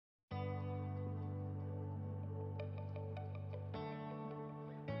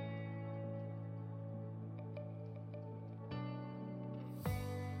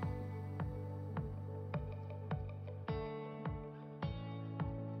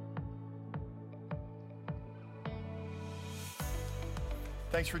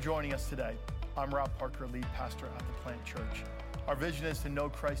Thanks for joining us today. I'm Rob Parker, lead pastor at the Plant Church. Our vision is to know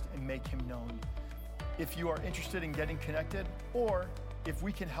Christ and make him known. If you are interested in getting connected, or if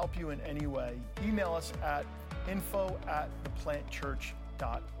we can help you in any way, email us at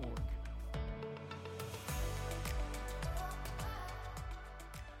info@theplantchurch.org.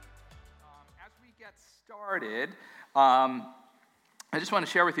 As we get started, I just want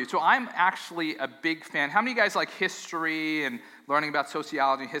to share with you. So I'm actually a big fan. How many of you guys like history and learning about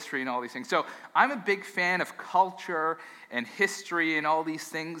sociology and history and all these things? So I'm a big fan of culture and history and all these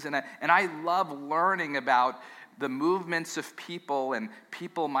things, and I love learning about the movements of people and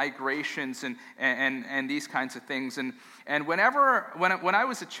people migrations and these kinds of things. And when I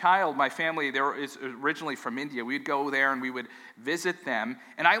was a child, my family is originally from India. We'd go there and we would visit them,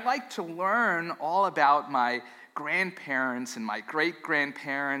 and I liked to learn all about my grandparents and my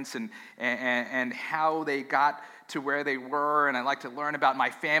great-grandparents and how they got to where they were, and I like to learn about my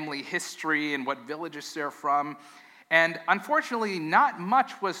family history and what villages they're from. And unfortunately, not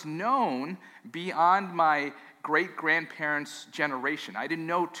much was known beyond my great-grandparents' generation. I didn't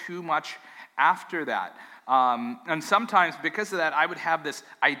know too much after that. And sometimes, because of that, I would have this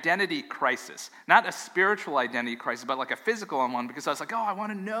identity crisis. Not a spiritual identity crisis, but like a physical one, because I was like, oh, I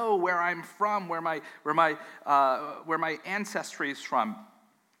want to know where I'm from, where my ancestry is from.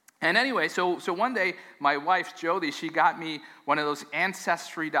 And anyway, so one day, my wife, Jody, she got me one of those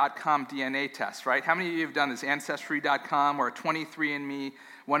Ancestry.com DNA tests, right? How many of you have done this, Ancestry.com or 23andMe,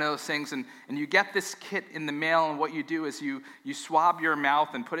 one of those things? And you get this kit in the mail, and what you do is you swab your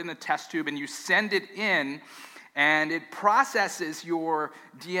mouth and put it in the test tube, and you send it in, and it processes your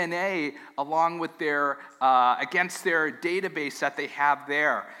DNA along with against their database that they have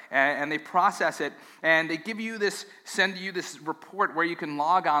there. And they process it, and they send you this report where you can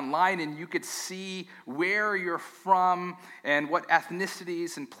log online and you could see where you're from and what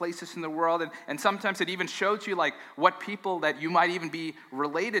ethnicities and places in the world. And sometimes it even shows you like what people that you might even be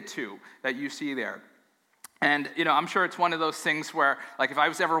related to that you see there. And, I'm sure it's one of those things where, like, if I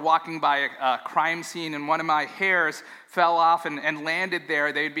was ever walking by a crime scene and one of my hairs fell off and landed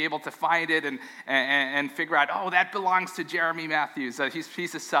there, they'd be able to find it and figure out, oh, that belongs to Jeremy Matthews.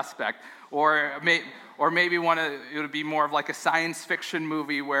 He's a suspect. Or maybe it would be more of like a science fiction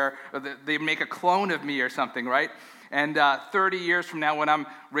movie where they make a clone of me or something, right? And 30 years from now, when I'm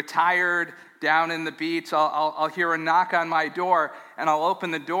retired down in the beach, I'll hear a knock on my door, and I'll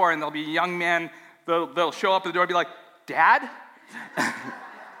open the door, and there'll be a young man. They'll show up at the door and be like, Dad?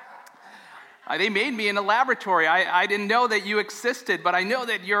 They made me in a laboratory. I didn't know that you existed, but I know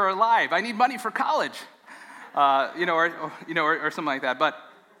that you're alive. I need money for college. Or something like that. But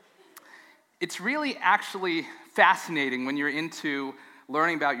it's really actually fascinating when you're into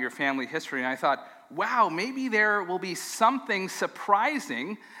learning about your family history. And I thought, wow, maybe there will be something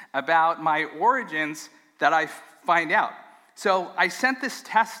surprising about my origins that I find out. So I sent this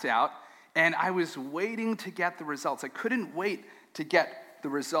test out, and I was waiting to get the results. I couldn't wait to get the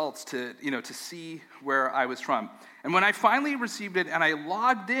results to see where I was from. And when I finally received it and I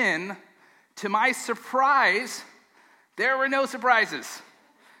logged in, to my surprise, there were no surprises.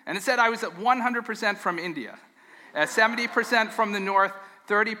 And it said I was at 100% from India, 70% from the north,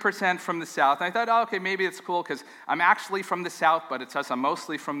 30% from the south. And I thought, oh, okay, maybe it's cool because I'm actually from the south, but it says I'm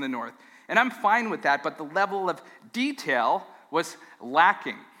mostly from the north. And I'm fine with that, but the level of detail was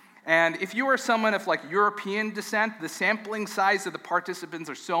lacking. And if you are someone of like European descent, the sampling size of the participants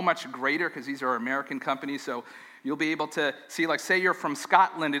are so much greater because these are American companies. So you'll be able to see, like, say you're from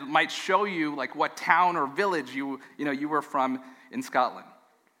Scotland, it might show you like what town or village you were from in Scotland.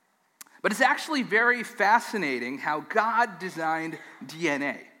 But it's actually very fascinating how God designed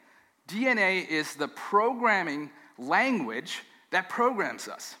DNA. DNA is the programming language that programs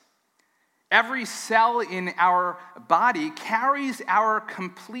us. Every cell in our body carries our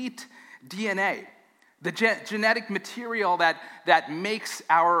complete DNA, the genetic material that makes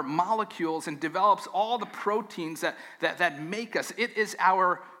our molecules and develops all the proteins that make us. It is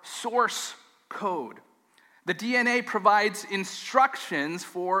our source code. The DNA provides instructions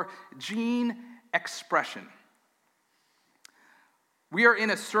for gene expression. We are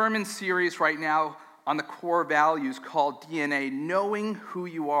in a sermon series right now on the core values called DNA, Knowing Who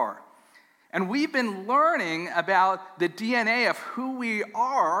You Are. And we've been learning about the DNA of who we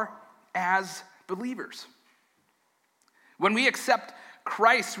are as believers. When we accept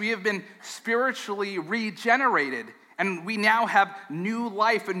Christ, we have been spiritually regenerated, and we now have new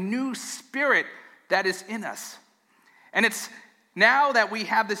life, a new spirit that is in us. And it's now that we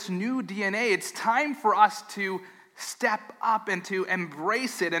have this new DNA, it's time for us to step up and to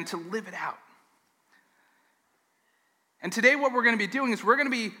embrace it and to live it out. And today what we're going to be doing is we're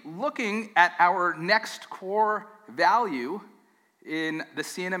going to be looking at our next core value in the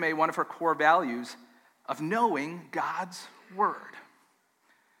CNMA, one of our core values of knowing God's word.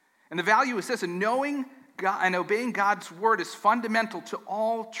 And the value is this: knowing God and obeying God's word is fundamental to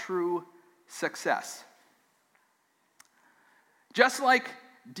all true success. Just like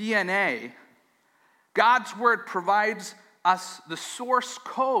DNA, God's word provides us the source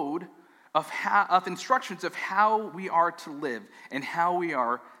code of instructions of how we are to live and how we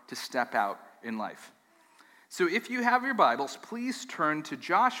are to step out in life. So if you have your Bibles, please turn to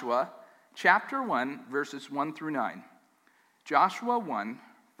Joshua chapter 1, verses 1 through 9. Joshua 1,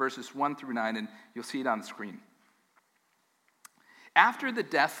 verses 1 through 9, and you'll see it on the screen. After the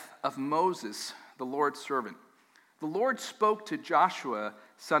death of Moses, the Lord's servant, the Lord spoke to Joshua,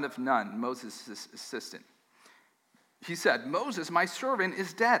 son of Nun, Moses' assistant. He said, "Moses, my servant,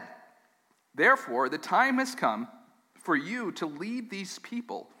 is dead. Therefore, the time has come for you to lead these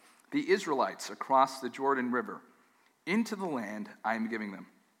people, the Israelites, across the Jordan River into the land I am giving them.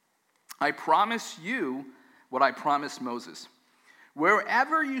 I promise you what I promised Moses.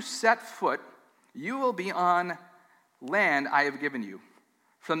 Wherever you set foot, you will be on land I have given you,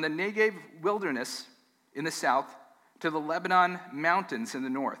 from the Negev wilderness in the south to the Lebanon mountains in the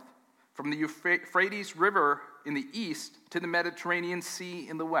north, from the Euphrates River in the east to the Mediterranean Sea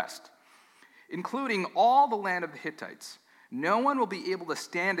in the west, including all the land of the Hittites. No one will be able to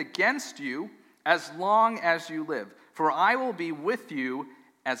stand against you as long as you live, for I will be with you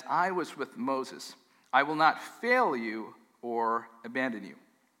as I was with Moses. I will not fail you or abandon you."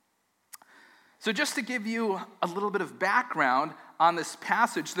 So just to give you a little bit of background on this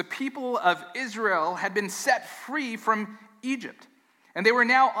passage, the people of Israel had been set free from Egypt, and they were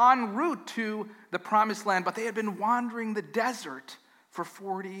now en route to the promised land, but they had been wandering the desert for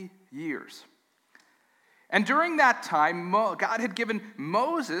 40 years. And during that time, God had given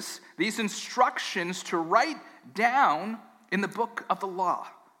Moses these instructions to write down in the book of the law,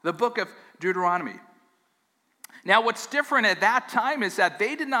 the book of Deuteronomy. Now, what's different at that time is that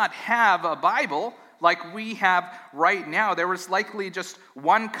they did not have a Bible like we have right now. There was likely just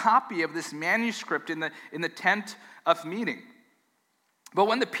one copy of this manuscript in the tent of meeting. But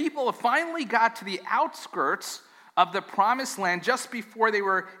when the people finally got to the outskirts of the promised land, just before they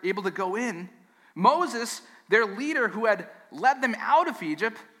were able to go in, Moses, their leader who had led them out of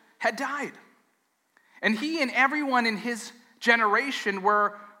Egypt, had died. And he and everyone in his generation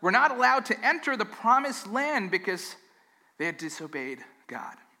were not allowed to enter the promised land because they had disobeyed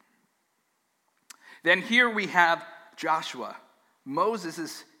God. Then here we have Joshua,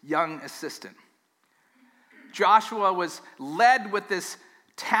 Moses' young assistant. Joshua was led with this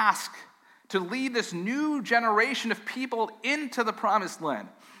task to lead this new generation of people into the promised land.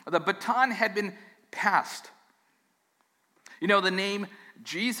 The baton had been passed. You know, the name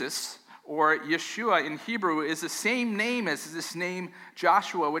Jesus or Yeshua in Hebrew is the same name as this name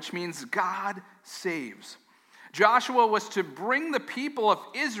Joshua, which means God saves. Joshua was to bring the people of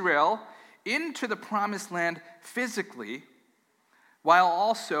Israel into the promised land physically, while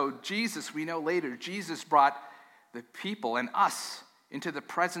also Jesus, we know later, Jesus brought the people and us into the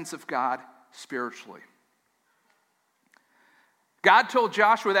presence of God spiritually. God told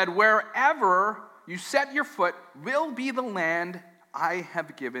Joshua that wherever you set your foot will be the land I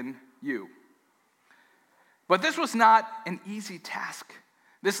have given you. But this was not an easy task.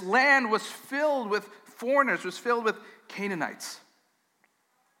 This land was filled with foreigners, was filled with Canaanites.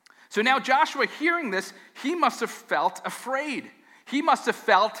 So now Joshua, hearing this, he must have felt afraid. He must have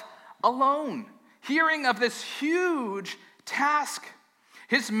felt alone, hearing of this huge task.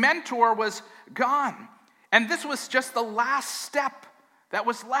 His mentor was gone, and this was just the last step that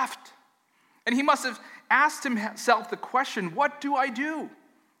was left. And he must have asked himself the question, what do I do?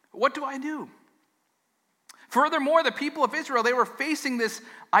 What do I do? Furthermore, the people of Israel, they were facing this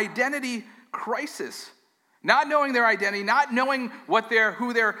identity crisis. Not knowing their identity, not knowing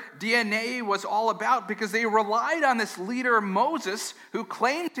who their DNA was all about, because they relied on this leader, Moses, who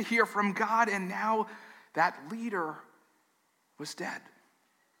claimed to hear from God, and now that leader was dead.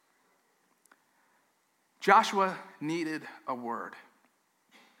 Joshua needed a word.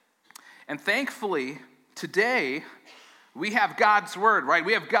 And thankfully, today, we have God's word, right?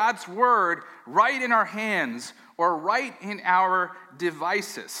 We have God's word right in our hands or right in our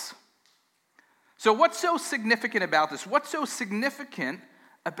devices. So what's so significant about this? What's so significant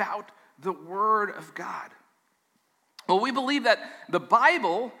about the Word of God? Well, we believe that the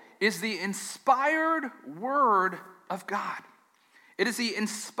Bible is the inspired Word of God. It is the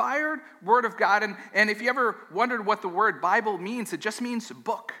inspired Word of God. And if you ever wondered what the word Bible means, it just means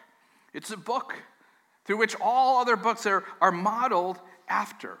book. It's a book. through which all other books are modeled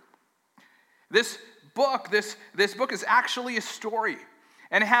after. This book is actually a story.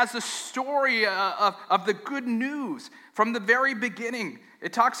 And it has the story of the good news from the very beginning.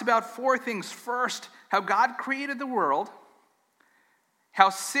 It talks about 4 things. First, how God created the world, how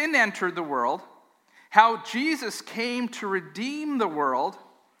sin entered the world, how Jesus came to redeem the world,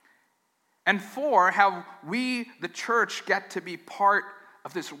 and 4, how we, the church, get to be part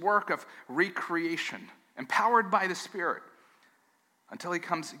of this work of recreation, empowered by the Spirit, until he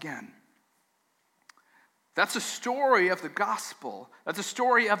comes again. That's a story of the gospel. That's a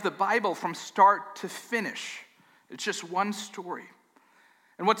story of the Bible from start to finish. It's just one story.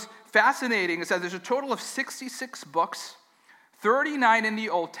 And what's fascinating is that there's a total of 66 books, 39 in the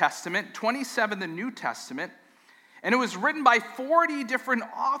Old Testament, 27 in the New Testament, and it was written by 40 different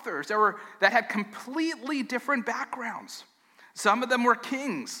authors that had completely different backgrounds. Some of them were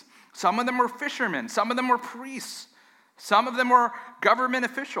kings, some of them were fishermen, some of them were priests, some of them were government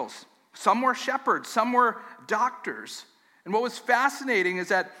officials. Some were shepherds, some were doctors. And what was fascinating is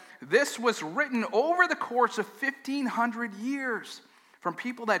that this was written over the course of 1,500 years from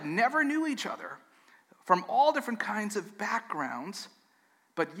people that never knew each other, from all different kinds of backgrounds,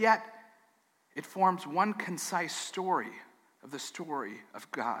 but yet it forms one concise story of the story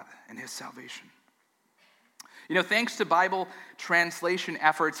of God and his salvation. Thanks to Bible translation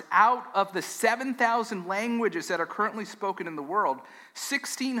efforts, out of the 7,000 languages that are currently spoken in the world,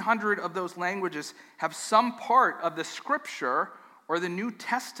 1,600 of those languages have some part of the Scripture or the New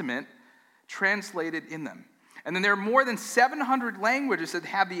Testament translated in them. And then there are more than 700 languages that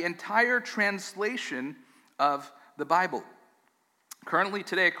have the entire translation of the Bible. Currently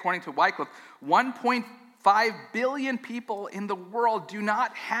today, according to Wycliffe, 1.5 billion people in the world do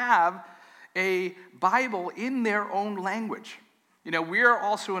not have a Bible in their own language. We are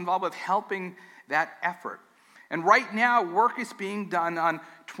also involved with helping that effort. And right now, work is being done on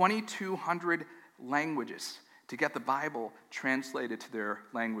 2,200 languages to get the Bible translated to their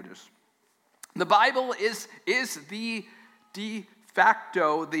languages. The Bible is the de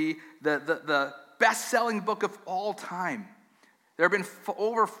facto, the best-selling book of all time. There have been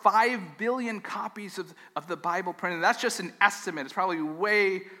over 5 billion copies of the Bible printed. That's just an estimate. It's probably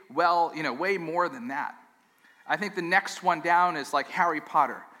way more than that. I think the next one down is like Harry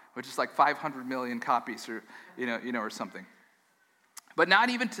Potter, which is like 500 million copies or something. But not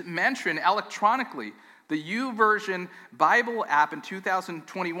even to mention electronically, the YouVersion Bible app in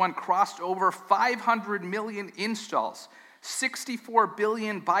 2021 crossed over 500 million installs. 64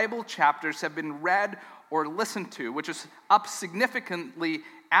 billion Bible chapters have been read or listened to, which is up significantly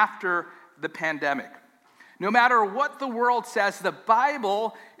after the pandemic. No matter what the world says, the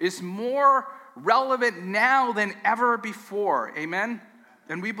Bible is more relevant now than ever before. Amen?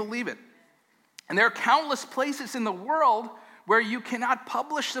 And we believe it. And there are countless places in the world where you cannot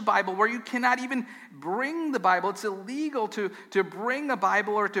publish the Bible, where you cannot even bring the Bible. It's illegal to bring a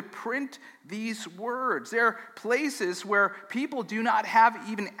Bible or to print these words. There are places where people do not have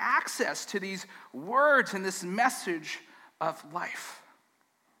even access to these words and this message of life.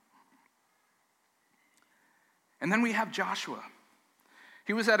 And then we have Joshua.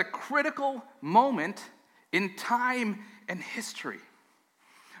 He was at a critical moment in time and history.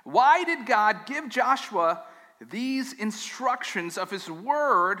 Why did God give Joshua these instructions of his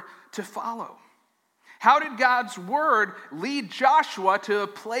word to follow? How did God's word lead Joshua to a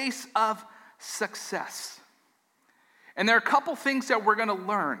place of success? And there are a couple things that we're going to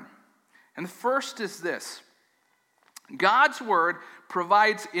learn. And the first is this: God's word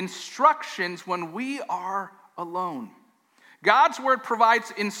provides instructions when we are alone. God's word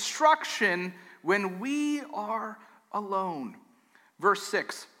provides instruction when we are alone. Verse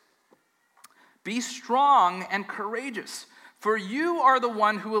 6. Be strong and courageous, for you are the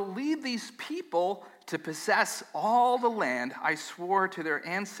one who will lead these people to possess all the land I swore to their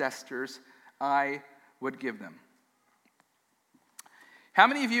ancestors I would give them. How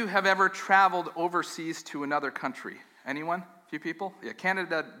many of you have ever traveled overseas to another country? Anyone? A few people? Yeah,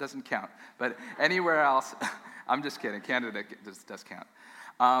 Canada doesn't count, but anywhere else, I'm just kidding. Canada does count.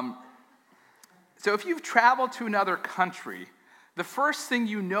 So if you've traveled to another country, the first thing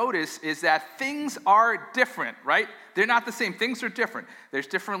you notice is that things are different, right? They're not the same. Things are different. There's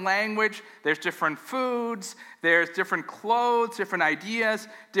different language, there's different foods, there's different clothes, different ideas,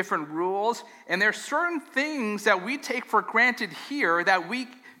 different rules, and there's certain things that we take for granted here that we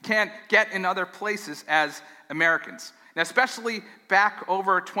can't get in other places as Americans. Now, especially back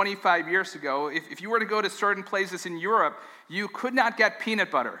over 25 years ago, if you were to go to certain places in Europe, you could not get peanut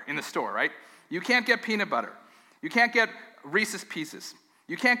butter in the store, right? You can't get peanut butter. You can't get Reese's Pieces.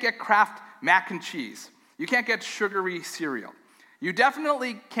 You can't get Kraft mac and cheese. You can't get sugary cereal. You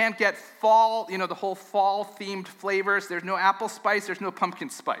definitely can't get fall, the whole fall-themed flavors. There's no apple spice. There's no pumpkin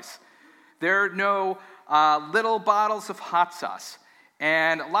spice. There are no little bottles of hot sauce.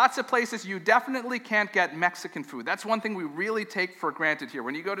 And lots of places you definitely can't get Mexican food. That's one thing we really take for granted here.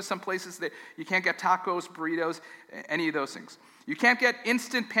 When you go to some places, you can't get tacos, burritos, any of those things. You can't get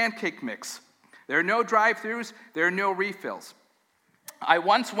instant pancake mix. There are no drive-thrus. There are no refills. I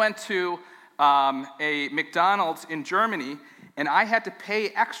once went to a McDonald's in Germany, and I had to pay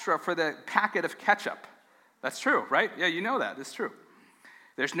extra for the packet of ketchup. That's true, right? Yeah, you know that. It's true.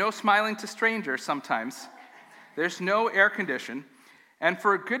 There's no smiling to strangers sometimes. There's no air condition. And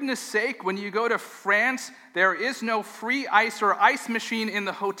for goodness sake, when you go to France, there is no free ice or ice machine in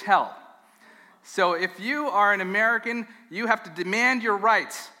the hotel. So if you are an American, you have to demand your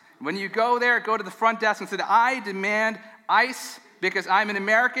rights. When you go there, go to the front desk and say, I demand ice because I'm an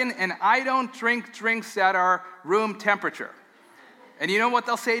American and I don't drink drinks that are room temperature. And you know what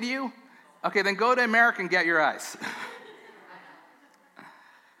they'll say to you? Okay, then go to America and get your ice.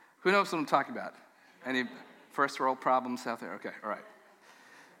 Who knows what I'm talking about? Any first world problems out there? Okay, all right.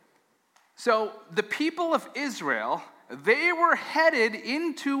 So the people of Israel, they were headed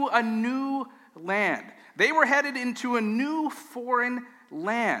into a new land. They were headed into a new foreign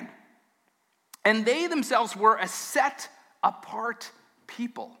land. And they themselves were a set-apart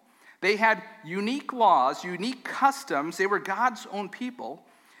people. They had unique laws, unique customs. They were God's own people.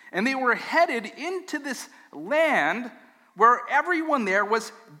 And they were headed into this land where everyone there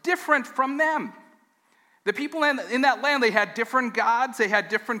was different from them. The people in that land, they had different gods, they had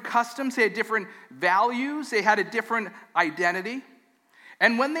different customs, they had different values, they had a different identity.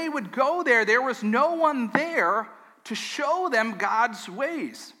 And when they would go there, there was no one there to show them God's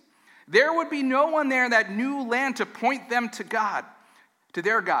ways. There would be no one there in that new land to point them to God, to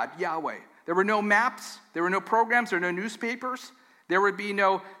their God, Yahweh. There were no maps, there were no programs, there were no newspapers. There would be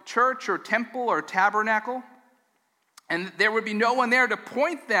no church or temple or tabernacle. And there would be no one there to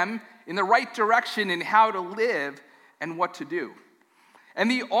point them in the right direction in how to live and what to do. And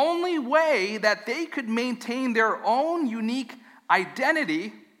the only way that they could maintain their own unique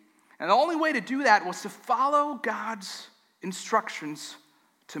identity, and the only way to do that was to follow God's instructions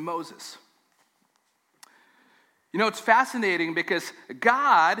to Moses. It's fascinating because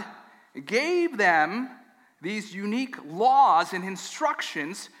God gave them these unique laws and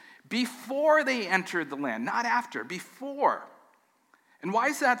instructions before they entered the land, not after, before. And why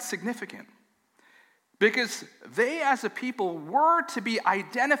is that significant? Because they as a people were to be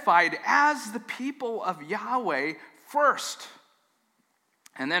identified as the people of Yahweh first,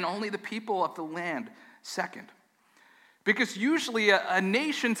 and then only the people of the land second. Because usually a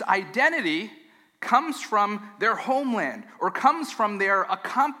nation's identity comes from their homeland or comes from their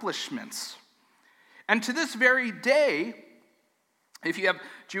accomplishments. And to this very day, if you have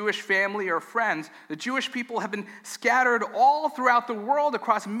Jewish family or friends, the Jewish people have been scattered all throughout the world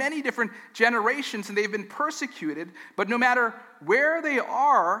across many different generations, and they've been persecuted. But no matter where they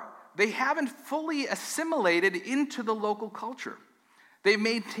are, they haven't fully assimilated into the local culture. They've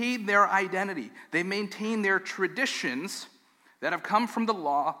maintained their identity. They maintain their traditions that have come from the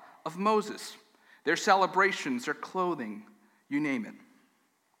law of Moses. Their celebrations, their clothing, you name it.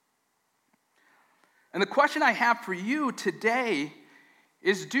 And the question I have for you today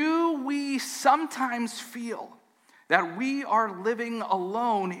is, do we sometimes feel that we are living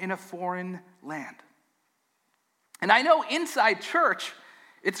alone in a foreign land? And I know inside church,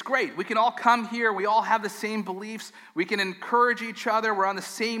 it's great. We can all come here. We all have the same beliefs. We can encourage each other. We're on the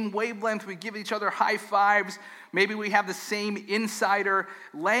same wavelength. We give each other high fives. Maybe we have the same insider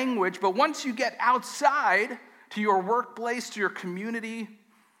language. But once you get outside to your workplace, to your community,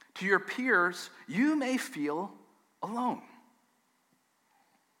 to your peers, you may feel alone.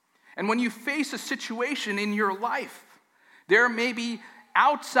 And when you face a situation in your life, there may be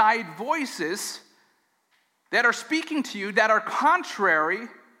outside voices that are speaking to you that are contrary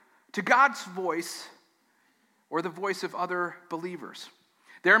to God's voice or the voice of other believers.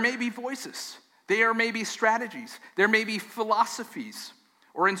 There may be voices, there may be strategies, there may be philosophies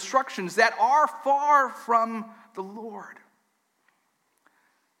or instructions that are far from the Lord.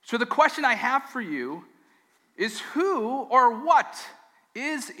 So the question I have for you is, who or what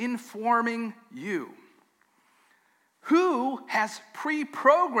is informing you? Who has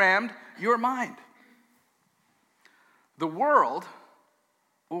pre-programmed your mind? The world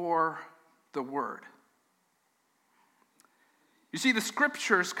or the Word? You see, the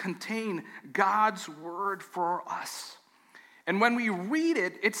Scriptures contain God's Word for us. And when we read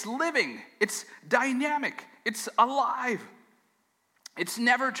it, it's living, it's dynamic, it's alive. It's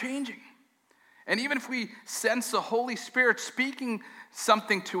never changing. And even if we sense the Holy Spirit speaking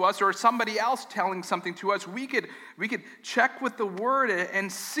something to us or somebody else telling something to us, we could check with the Word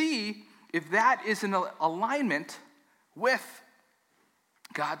and see if that is in alignment with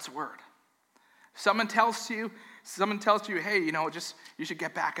God's Word. Someone tells you, hey, you should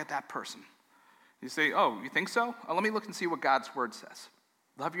get back at that person. You say, oh, you think so? Oh, let me look and see what God's Word says.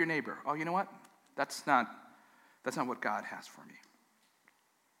 Love your neighbor. Oh, you know what? That's not what God has for me.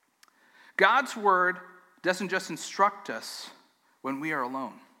 God's Word doesn't just instruct us when we are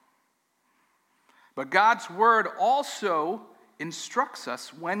alone. But God's Word also instructs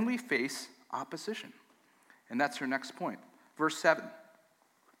us when we face opposition. And that's our next point. Verse 7.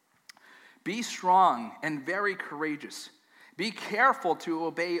 Be strong and very courageous. Be careful to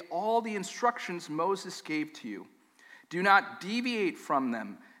obey all the instructions Moses gave to you. Do not deviate from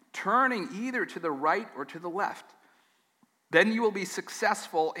them, turning either to the right or to the left. Then you will be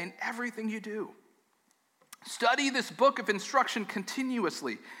successful in everything you do. Study this book of instruction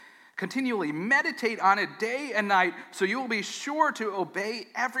continually. Meditate on it day and night, so you will be sure to obey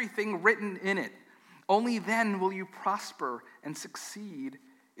everything written in it. Only then will you prosper and succeed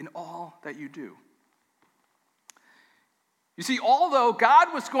in all that you do. You see, although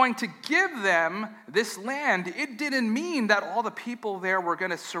God was going to give them this land, it didn't mean that all the people there were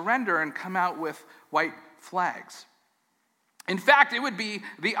going to surrender and come out with white flags. In fact, it would be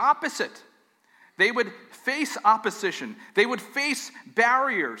the opposite. They would face opposition. They would face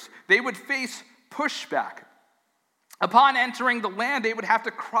barriers. They would face pushback. Upon entering the land, they would have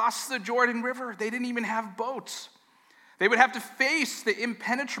to cross the Jordan River. They didn't even have boats. They would have to face the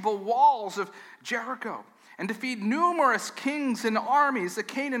impenetrable walls of Jericho and defeat numerous kings and armies, the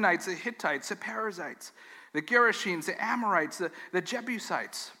Canaanites, the Hittites, the Perizzites, the Gerashines, the Amorites, the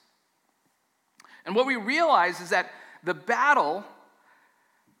Jebusites. And what we realize is that the battle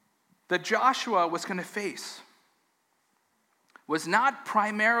that Joshua was going to face was not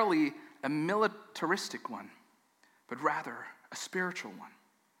primarily a militaristic one, but rather a spiritual one.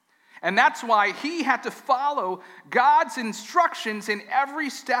 And that's why he had to follow God's instructions in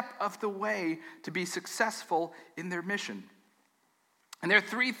every step of the way to be successful in their mission. And there are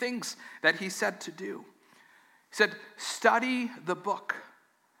three things that he said to do. He said, study the book.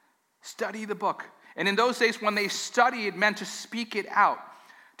 Study the book. And in those days, when they study, it meant to speak it out,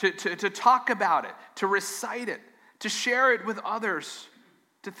 to talk about it, to recite it, to share it with others,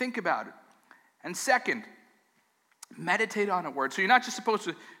 to think about it. And second, meditate on a word. So you're not just supposed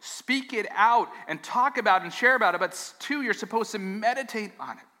to speak it out and talk about it and share about it, but two, you're supposed to meditate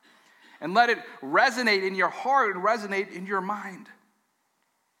on it and let it resonate in your heart and resonate in your mind.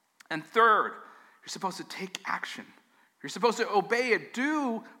 And third, you're supposed to take action. You're supposed to obey it.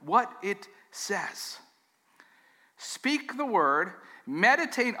 Do what it says. Speak the word,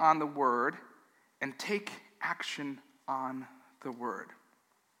 meditate on the word, and take action on the word.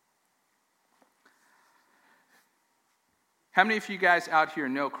 How many of you guys out here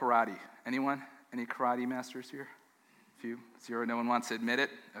know karate? Anyone? Any karate masters here? A few? Zero? No one wants to admit it?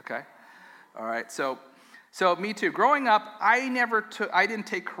 Okay. All right. So me too. Growing up, I didn't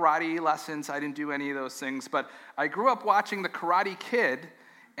take karate lessons. I didn't do any of those things. But I grew up watching The Karate Kid.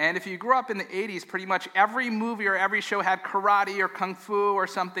 And if you grew up in the 80s, pretty much every movie or every show had karate or kung fu or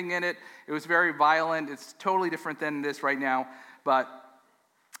something in it. It was very violent. It's totally different than it is right now. But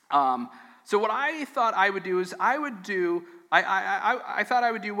so what I thought I would do is I thought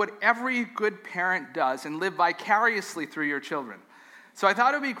I would do what every good parent does and live vicariously through your children. So I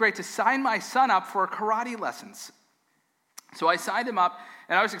thought it would be great to sign my son up for karate lessons. So I signed him up,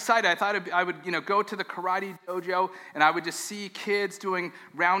 and I was excited. I thought I would go to the karate dojo, and I would just see kids doing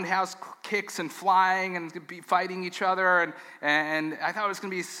roundhouse kicks and flying and be fighting each other, and I thought it was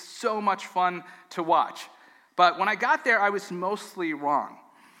going to be so much fun to watch. But when I got there, I was mostly wrong.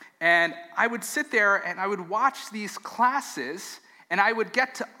 And I would sit there and I would watch these classes and I would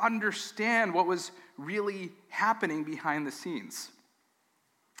get to understand what was really happening behind the scenes.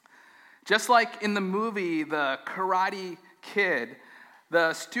 Just like in the movie, The Karate Kid,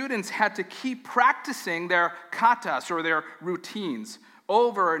 the students had to keep practicing their katas or their routines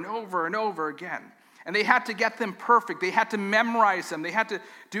over and over and over again. And they had to get them perfect. They had to memorize them. They had to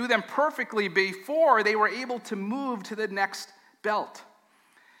do them perfectly before they were able to move to the next belt.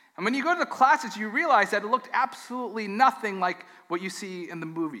 And when you go to the classes, you realize that it looked absolutely nothing like what you see in the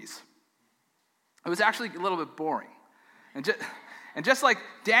movies. It was actually a little bit boring. And just like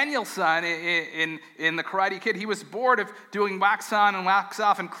Daniel-san in The Karate Kid, he was bored of doing wax on and wax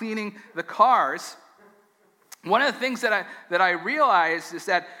off and cleaning the cars. One of the things that I realized is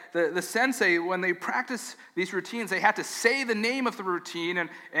that the sensei, when they practice these routines, they had to say the name of the routine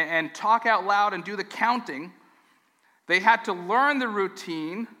and talk out loud and do the counting. They had to learn the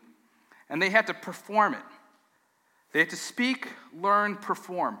routine, and they had to perform it. They had to speak, learn,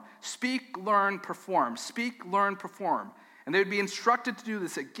 perform. Speak, learn, perform. Speak, learn, perform. And they would be instructed to do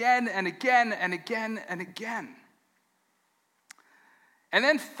this again and again and again and again. And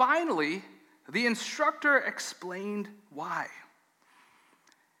then finally, the instructor explained why.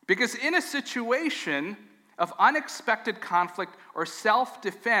 Because in a situation of unexpected conflict or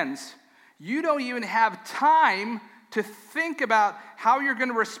self-defense, you don't even have time to think about how you're going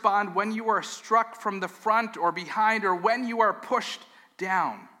to respond when you are struck from the front or behind or when you are pushed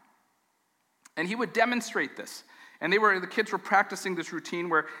down. And he would demonstrate this. And the kids were practicing this routine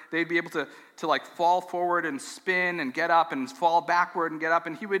where they'd be able to fall forward and spin and get up and fall backward and get up.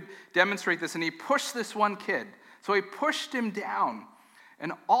 And he would demonstrate this. And he pushed this one kid. So he pushed him down.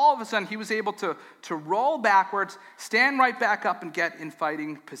 And all of a sudden, he was able to roll backwards, stand right back up, and get in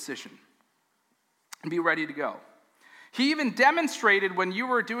fighting position. And be ready to go. He even demonstrated when you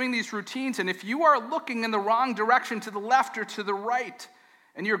were doing these routines, and if you are looking in the wrong direction to the left or to the right,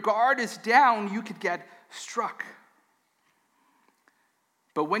 and your guard is down, you could get struck.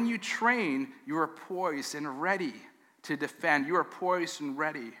 But when you train, you are poised and ready to defend. You are poised and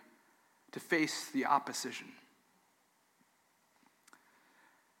ready to face the opposition.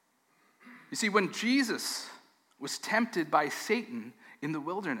 You see, when Jesus was tempted by Satan in the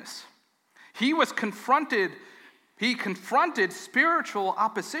wilderness, he confronted spiritual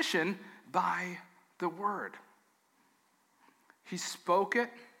opposition by the word. He spoke it,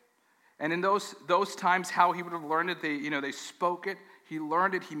 and in those times, how he would have learned it, they spoke it. He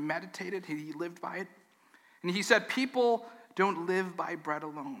learned it, he meditated, he lived by it. And he said, people don't live by bread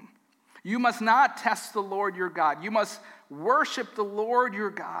alone. You must not test the Lord your God. You must worship the Lord your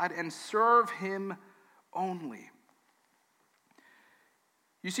God and serve him only.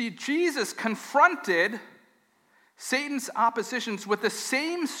 You see, Jesus confronted Satan's oppositions with the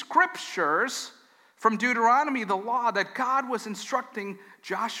same scriptures from Deuteronomy, the law that God was instructing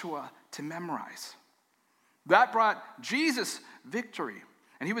Joshua to memorize. That brought Jesus victory.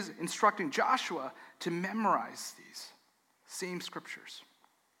 And he was instructing Joshua to memorize these same scriptures.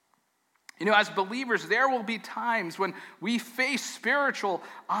 You know, as believers, there will be times when we face spiritual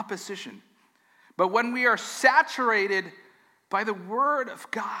opposition. But when we are saturated by the word of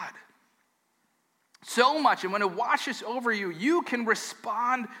God so much, and when it washes over you, you can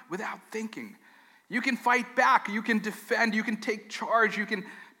respond without thinking. You can fight back, you can defend, you can take charge, you can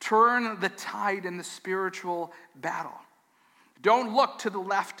turn the tide in the spiritual battle. Don't look to the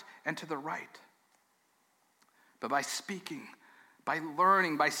left and to the right. But by speaking, by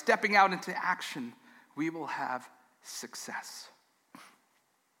learning, by stepping out into action, we will have success.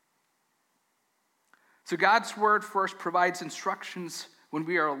 So God's word first provides instructions when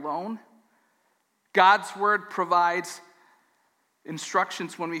we are alone. God's word provides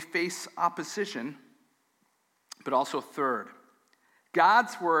instructions when we face opposition. But also third,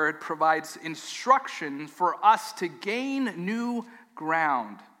 God's word provides instruction for us to gain new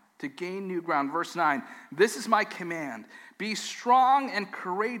ground. To gain new ground. Verse 9, this is my command. Be strong and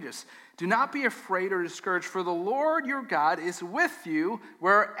courageous. Do not be afraid or discouraged, for the Lord your God is with you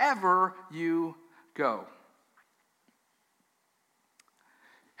wherever you go.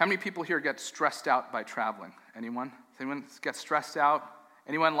 How many people here get stressed out by traveling? Anyone? Does anyone get stressed out?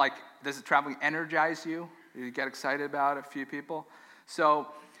 Anyone does traveling energize you? Do you get excited about it? A few people? So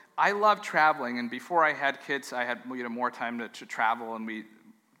I love traveling, and before I had kids, I had more time to travel, and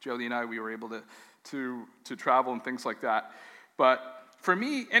Jody and I, we were able to travel and things like that. But for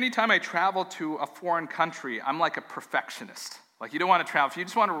me, anytime I travel to a foreign country, I'm like a perfectionist. Like, you don't want to travel. If you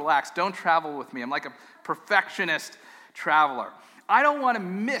just want to relax, don't travel with me. I'm like a perfectionist traveler. I don't want to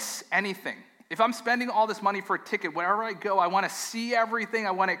miss anything. If I'm spending all this money for a ticket, wherever I go, I want to see everything.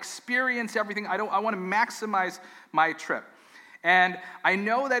 I want to experience everything. I want to maximize my trip. And I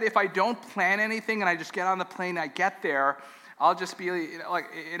know that if I don't plan anything and I just get on the plane, I get there, I'll just be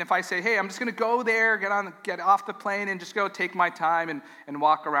and if I say, hey, I'm just going to go there, get off the plane and just go take my time and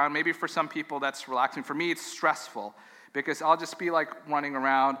walk around. Maybe for some people that's relaxing. For me, it's stressful because I'll just be running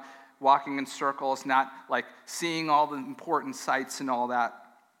around, walking in circles, not seeing all the important sights and all that.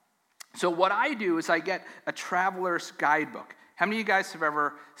 So what I do is I get a traveler's guidebook. How many of you guys have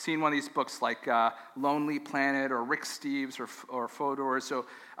ever seen one of these books like Lonely Planet or Rick Steves or Fodor? So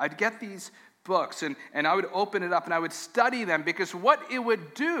I'd get these books and I would open it up and I would study them, because what it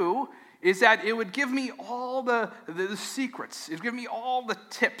would do is that it would give me all the secrets. It would give me all the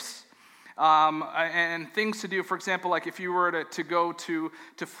tips. and things to do. For example, like if you were to go to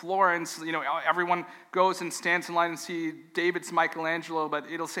Florence, everyone goes and stands in line and see David's Michelangelo, but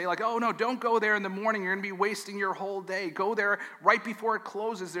it'll say like, oh no, don't go there in the morning. You're going to be wasting your whole day. Go there right before it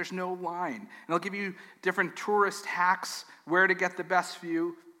closes. There's no line. And they'll give you different tourist hacks, where to get the best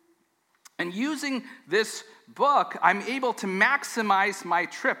view. And using this book, I'm able to maximize my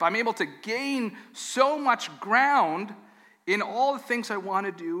trip. I'm able to gain so much ground in all the things I want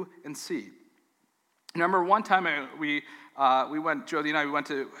to do and see. Remember one time we went, Jody and I,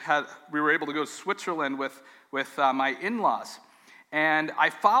 we were able to go to Switzerland with my in-laws. And I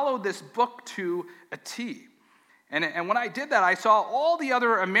followed this book to a T. And when I did that, I saw all the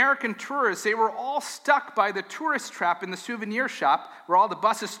other American tourists. They were all stuck by the tourist trap in the souvenir shop where all the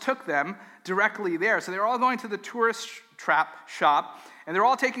buses took them directly there. So they were all going to the tourist trap shop, and they're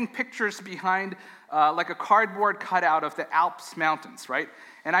all taking pictures behind like a cardboard cutout of the Alps mountains, right?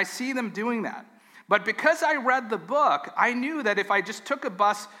 And I see them doing that. But because I read the book, I knew that if I just took a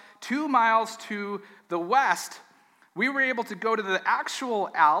bus 2 miles to the west, we were able to go to the actual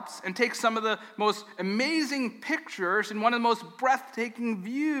Alps and take some of the most amazing pictures and one of the most breathtaking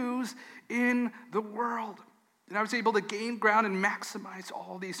views in the world. And I was able to gain ground and maximize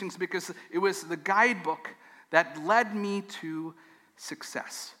all these things because it was the guidebook that led me to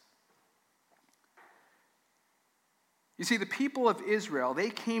success. You see, the people of Israel, they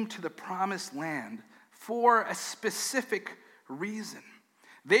came to the promised land for a specific reason.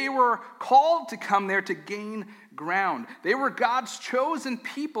 They were called to come there to gain ground. They were God's chosen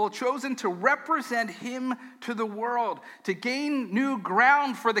people, chosen to represent Him to the world, to gain new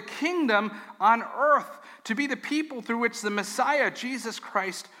ground for the kingdom on earth, to be the people through which the Messiah, Jesus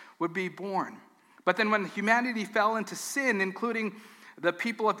Christ, would be born. But then when humanity fell into sin, including the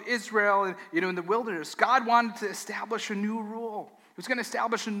people of Israel, in the wilderness, God wanted to establish a new rule. He was going to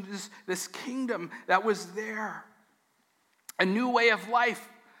establish this kingdom that was there. A new way of life,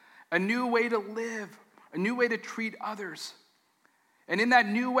 a new way to live, a new way to treat others. And in that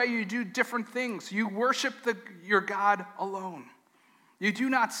new way, you do different things. You worship your God alone. You do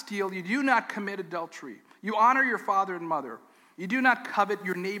not steal. You do not commit adultery. You honor your father and mother. You do not covet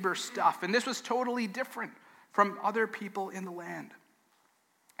your neighbor's stuff. And this was totally different from other people in the land.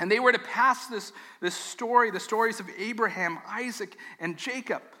 And they were to pass this story, the stories of Abraham, Isaac, and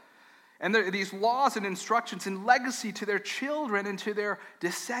Jacob, and these laws and instructions and legacy to their children and to their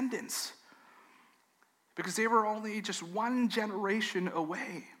descendants, because they were only just one generation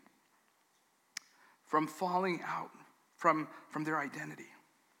away from falling out from their identity.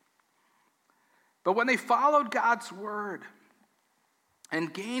 But when they followed God's word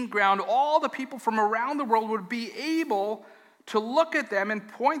and gained ground, all the people from around the world would be able to look at them and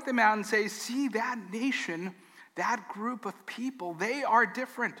point them out and say, see, that nation, that group of people, they are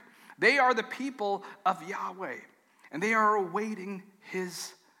different. They are the people of Yahweh, and they are awaiting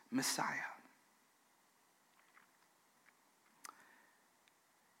His Messiah.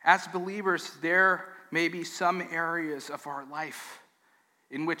 As believers, there may be some areas of our life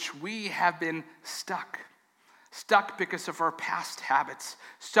in which we have been stuck because of our past habits,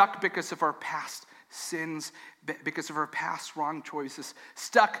 stuck because of our past sins, because of our past wrong choices,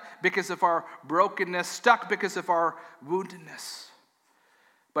 stuck because of our brokenness, stuck because of our woundedness.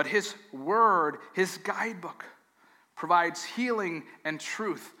 But His word, His guidebook, provides healing and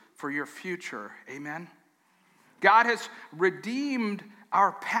truth for your future. Amen? God has redeemed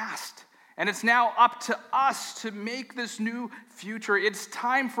our past, and it's now up to us to make this new future. It's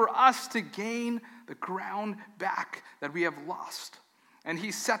time for us to gain the ground back that we have lost. And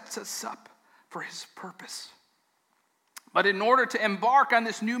He sets us up for His purpose. But in order to embark on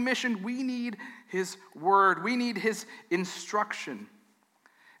this new mission, we need His word. We need His instruction.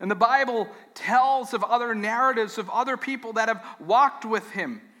 And the Bible tells of other narratives of other people that have walked with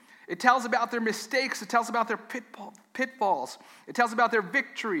Him. It tells about their mistakes. It tells about their pitfalls. It tells about their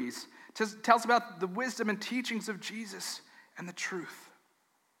victories. It tells about the wisdom and teachings of Jesus and the truth.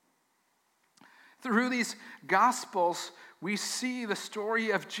 Through these Gospels, we see the story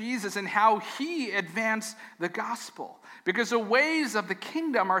of Jesus and how He advanced the gospel. Because the ways of the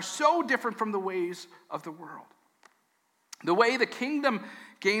kingdom are so different from the ways of the world. The way the kingdom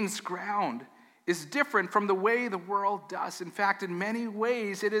gains ground is different from the way the world does. In fact, in many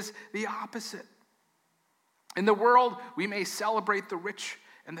ways, it is the opposite. In the world, we may celebrate the rich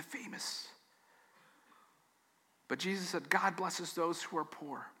and the famous. But Jesus said, God blesses those who are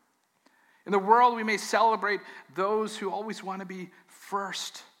poor. In the world, we may celebrate those who always want to be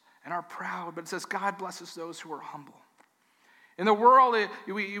first and are proud. But it says, God blesses those who are humble. In the world,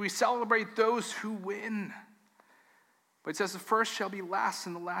 we celebrate those who win. But it says the first shall be last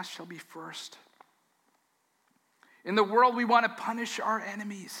and the last shall be first. In the world, we want to punish our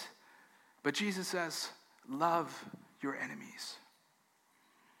enemies. But Jesus says, love your enemies.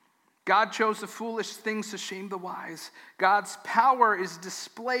 God chose the foolish things to shame the wise. God's power is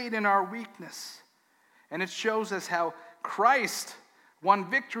displayed in our weakness. And it shows us how Christ won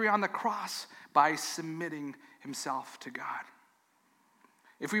victory on the cross by submitting himself to God.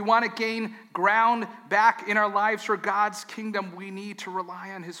 If we want to gain ground back in our lives for God's kingdom, we need to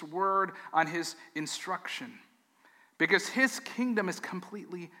rely on his word, on his instruction. Because his kingdom is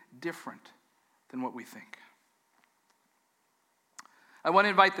completely different than what we think. I want to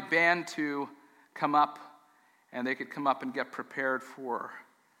invite the band to come up, and they could come up and get prepared for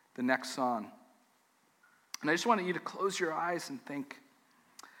the next song. And I just want you to close your eyes and think.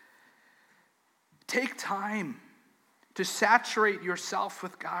 Take time to saturate yourself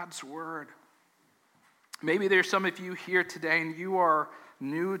with God's word. Maybe there's some of you here today and you are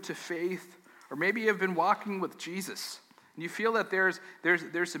new to faith, or maybe you've been walking with Jesus and you feel that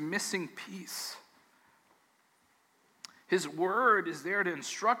there's a missing piece. His word is there to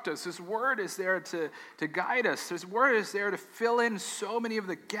instruct us. His word is there to guide us. His word is there to fill in so many of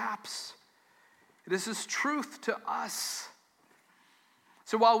the gaps. It is his truth to us.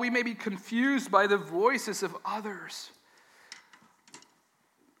 So while we may be confused by the voices of others,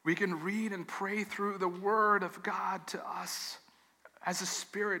 we can read and pray through the word of God to us as the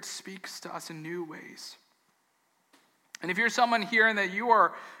Spirit speaks to us in new ways. And if you're someone here and that you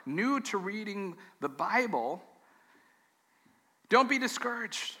are new to reading the Bible, don't be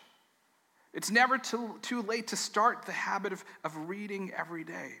discouraged. It's never too late to start the habit of reading every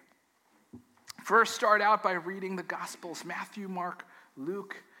day. First, start out by reading the Gospels, Matthew, Mark,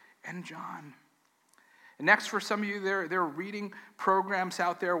 Luke, and John. And next, for some of you, there are reading programs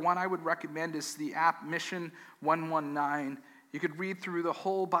out there. One I would recommend is the app Mission 119. You could read through the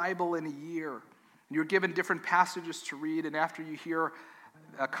whole Bible in a year. You're given different passages to read, and after you hear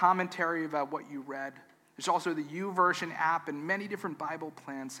a commentary about what you read. There's also the YouVersion app and many different Bible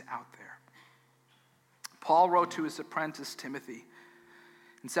plans out there. Paul wrote to his apprentice Timothy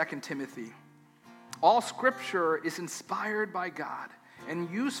in 2 Timothy, all scripture is inspired by God and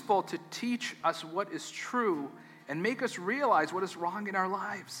useful to teach us what is true and make us realize what is wrong in our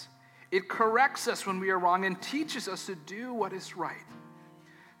lives. It corrects us when we are wrong and teaches us to do what is right.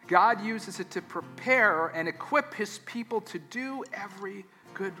 God uses it to prepare and equip his people to do every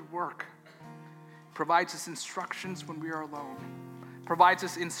good work. Provides us instructions when we are alone. Provides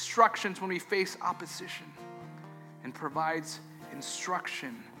us instructions when we face opposition. And provides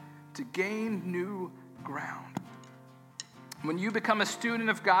instruction to gain new ground. When you become a student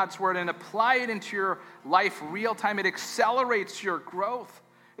of God's word and apply it into your life real time, it accelerates your growth.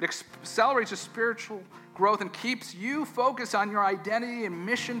 It accelerates your spiritual growth and keeps you focused on your identity and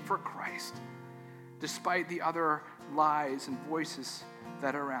mission for Christ, despite the other lies and voices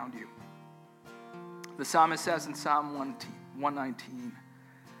that are around you. The psalmist says in Psalm 119,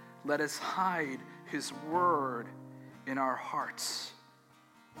 let us hide his word in our hearts.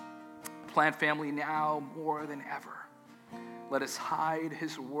 Plant family, now more than ever. Let us hide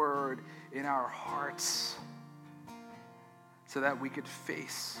his word in our hearts so that we could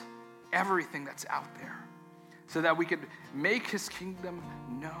face everything that's out there, so that we could make his kingdom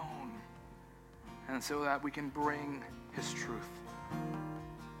known, and so that we can bring his truth.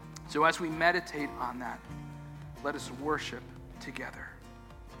 So as we meditate on that, let us worship together.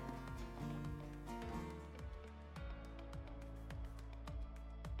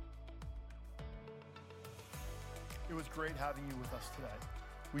 It was great having you with us today.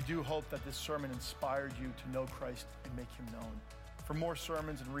 We do hope that this sermon inspired you to know Christ and make him known. For more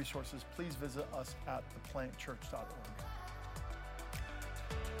sermons and resources, please visit us at theplantchurch.org.